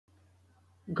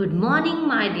Good morning,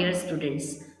 my dear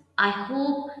students. I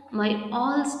hope my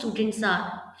all students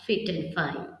are fit and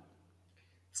fine.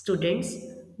 Students,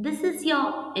 this is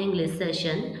your English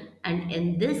session, and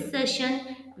in this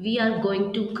session, we are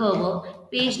going to cover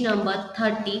page number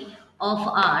 30 of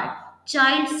our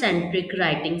Child Centric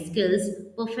Writing Skills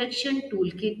Perfection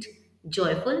Toolkit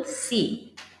Joyful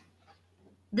C.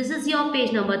 This is your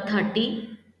page number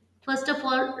 30. First of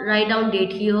all, write down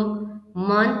date here,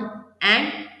 month,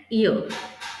 and year.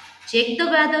 Check the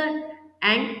weather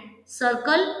and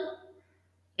circle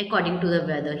according to the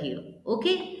weather here.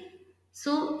 Okay.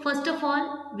 So first of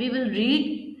all, we will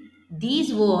read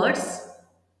these words.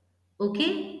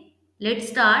 Okay. Let's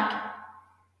start.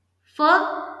 F,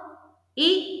 I,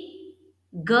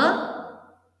 G,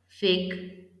 fig.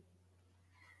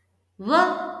 V,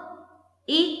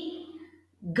 I,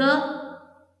 G,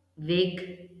 wig.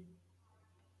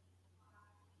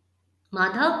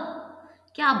 Madhav,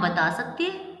 क्या आप बता सकते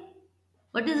हैं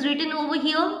what is written over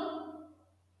here?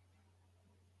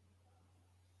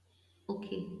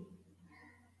 Okay.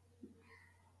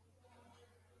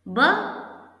 B,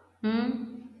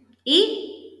 I,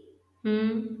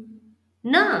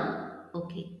 na.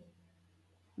 Okay.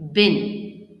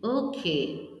 Bin.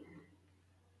 Okay.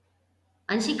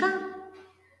 Anshika,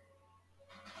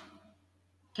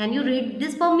 can you read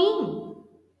this for me?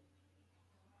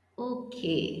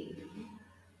 Okay.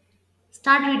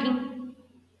 Start reading.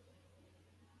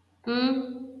 Hmm.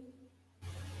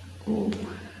 Oh,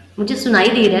 मुझे सुनाई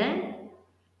दे रहा है.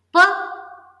 प.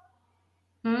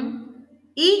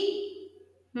 I.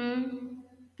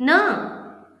 Na.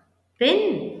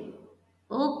 Pin.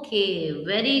 Okay.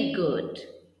 Very good.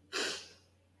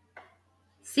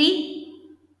 See.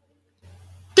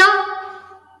 T.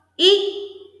 I.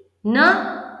 Na.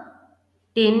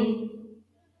 Tin.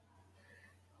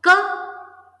 K.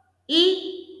 I.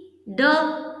 D.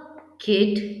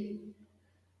 Kid.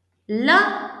 L.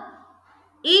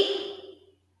 I.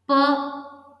 P.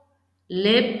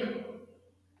 Lip.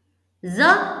 Z.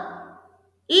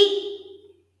 I.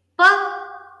 P.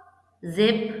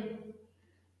 Zip.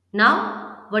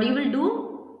 Now, what you will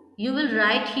do? You will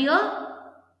write here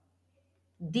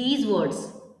these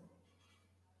words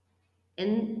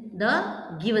in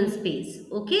the given space.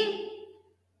 Okay?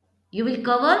 You will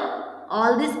cover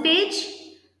all this page.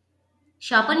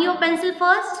 Sharpen your pencil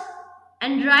first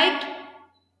and write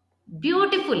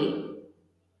beautifully.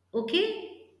 Okay?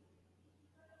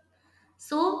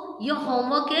 So, your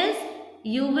homework is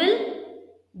you will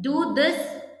do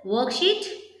this worksheet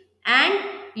and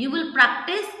you will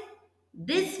practice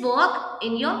this work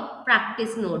in your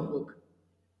practice notebook.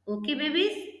 Okay,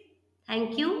 babies?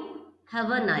 Thank you. Have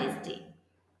a nice day.